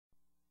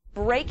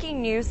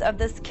Breaking news of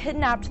this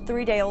kidnapped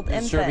 3-day-old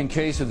infant. Disturbing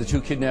case of the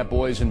 2 kidnapped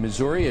boys in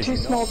Missouri. Two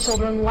small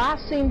children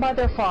last seen by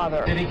their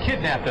father. Did he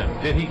kidnap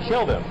them? Did he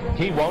kill them?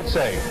 He won't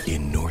say.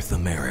 In North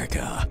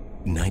America,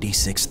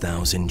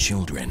 96,000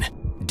 children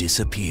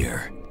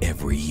disappear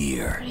every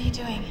year. What are you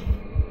doing?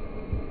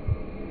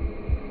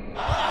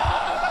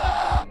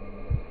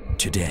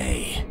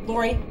 Today,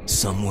 Laurie?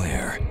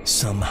 somewhere,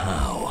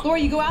 somehow,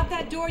 Laurie, you go out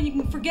that door, you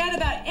can forget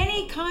about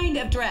any kind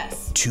of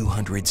dress.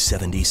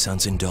 270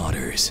 sons and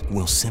daughters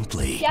will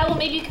simply Yeah, well,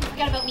 maybe you can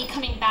forget about me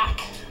coming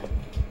back.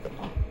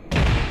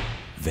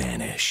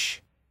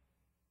 vanish.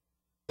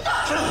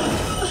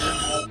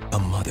 A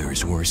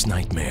mother's worst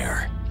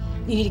nightmare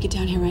You need to get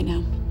down here right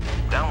now.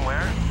 Down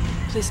where?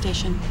 Police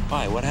station.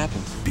 Why? What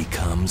happened?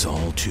 becomes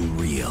all too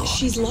real.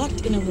 She's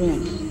locked in a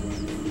room.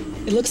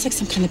 It looks like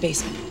some kind of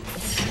basement.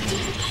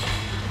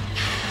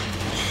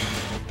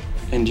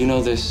 And you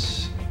know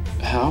this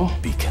how?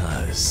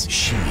 Because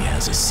she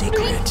has a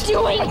secret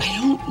I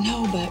don't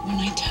know, but when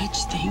I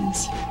touch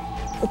things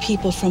or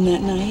people from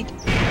that night,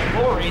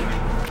 Laurie!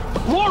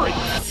 Laurie!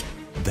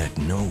 that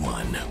no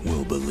one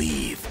will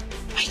believe.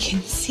 I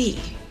can see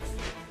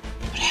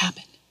what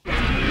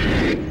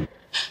happened.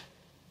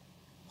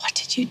 What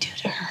did you do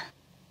to her?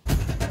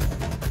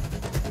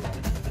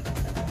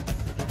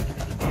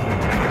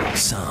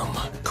 Some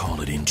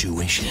call it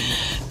intuition.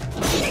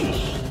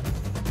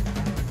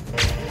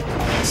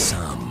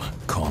 Some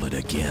call it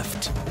a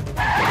gift.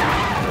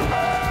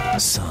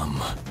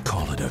 Some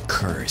call it a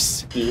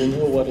curse. Do you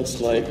know what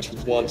it's like to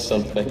want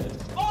something,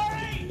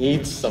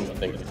 need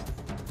something,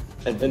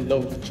 and then know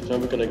that you're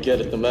never gonna get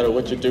it no matter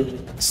what you do?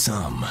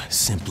 Some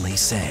simply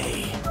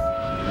say,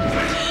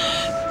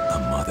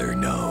 a mother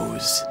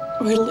knows.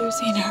 We're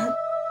losing her.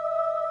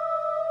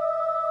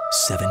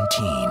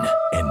 17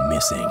 and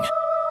missing.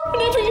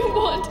 Whatever you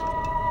want.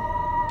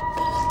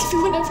 I'll give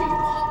you whatever you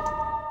want.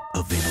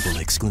 Available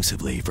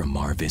exclusively from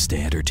Marvista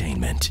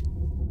Entertainment.